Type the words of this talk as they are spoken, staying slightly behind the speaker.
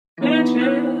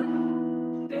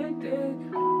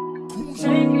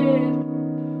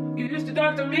You used to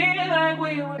talk to me like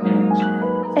we were angels.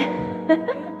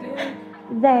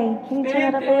 Zay, can you turn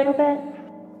it up a little bit?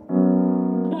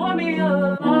 Want me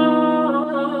alone,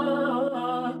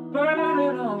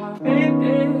 burning on my faith.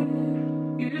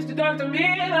 You used to talk to me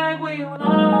like we were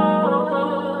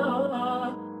alone.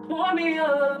 Want me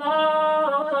alone,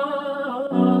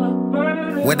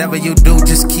 burning. Whatever you do,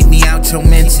 just keep me out your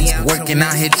mentions. Working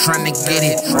out here trying to get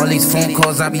it. All these phone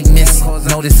calls I be missing.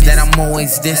 Notice that I'm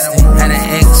always distant. Had an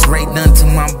X-ray done to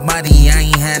my body, I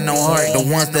ain't had no heart. The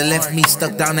ones that left me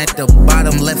stuck down at the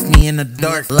bottom left me in the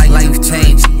dark. Like life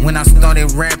changed when I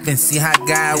started rapping. See how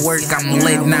God work, I'm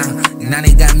lit now. Now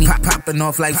they got me popping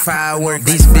off like fireworks.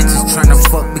 These bitches tryna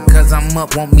fuck because I'm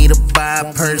up, want me to buy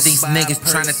a purse. These niggas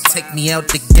tryna take me out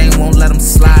the game, won't let them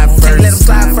slide first. Can't let them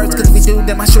slide first, cause if we do,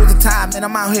 then my shoes are tied. Man,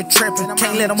 I'm out here tripping.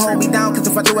 Can't let them hold me down, cause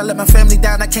if I do, I let my family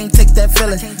down. I can't take that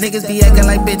feeling. Niggas be acting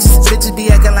like bitches, bitches be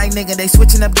acting like nigga. They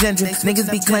switching up ginger. Niggas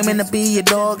be claiming to be your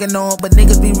dog and all, but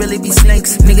niggas be really be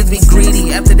snakes. Niggas be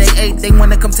greedy. After they ate, they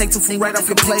wanna come take some food right off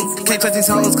your plate. Can't trust these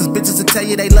hoes, cause bitches will tell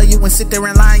you they love you and sit there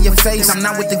and lie in your face. I'm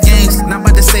not with the games, not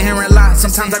about to sit here and lie.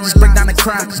 Sometimes I just break down and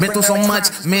cry. Been through so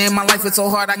much, man, my life is so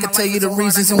hard. I can tell you the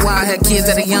reasons and why I had kids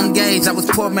at a young age. I was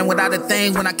poor, man, without a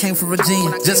thing when I came from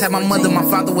Virginia. Just had my mother, my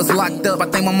father was locked up. I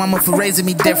thank my mama for raising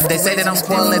me different. They say that I'm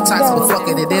spoiled and toxic, but fuck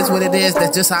it, it is what it is.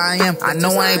 That's just how I am. I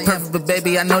know I ain't perfect, but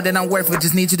baby, I know that I'm worth it.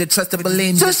 Just need you to trust and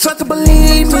believe me. Just trust and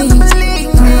believe me.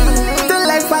 The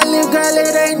life I live, girl,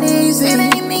 it ain't easy. I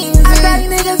got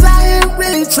niggas out here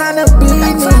really tryna beat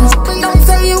me. Don't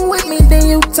say you with me, then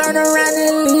you turn around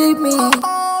and leave me.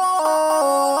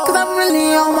 Cause I'm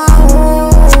really on my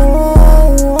own.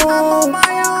 I'm on my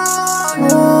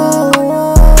own.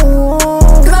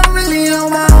 Cause I'm really on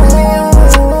my own.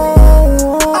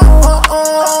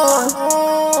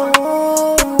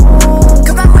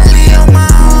 Cause I'm really on my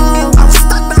own. I'm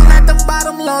stuck down at the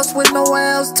bottom, lost with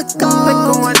nowhere else to go. Been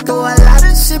going through a lot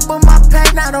of shit, but my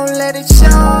pain, I don't let it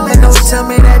show. And don't tell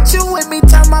me that you with me,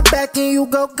 turn my back and you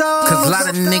go. Cause a lot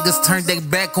of niggas turned their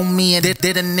back on me and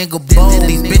did a nigga bold.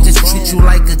 These bitches treat you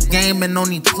like a game and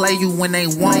only play you when they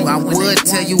want. I would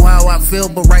tell you how I feel,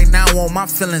 but right now all my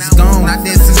feelings gone. I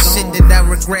did some shit that I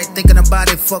regret, thinking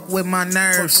about it fuck with my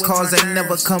nerves. Cause they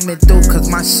never coming through, cause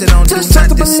my shit don't do not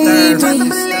disturb.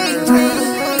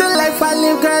 The life I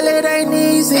live, girl, it ain't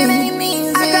easy. I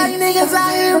got niggas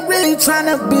out here really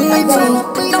tryna beat me.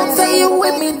 Don't say you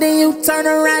with me, then you turn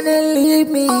around and leave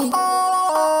me.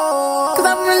 Cause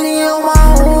I'm really on my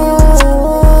own.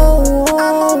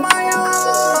 I'm on my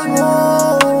own.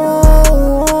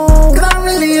 Cause I'm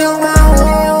really on my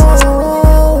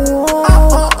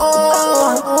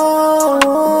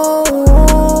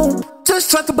own. Just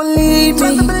try to believe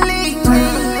me.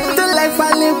 The life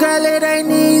I live, girl, it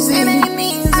ain't easy.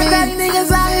 I got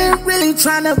niggas out here really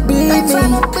tryna beat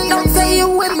me. Don't say you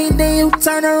with me, then you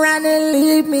turn around and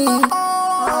leave me.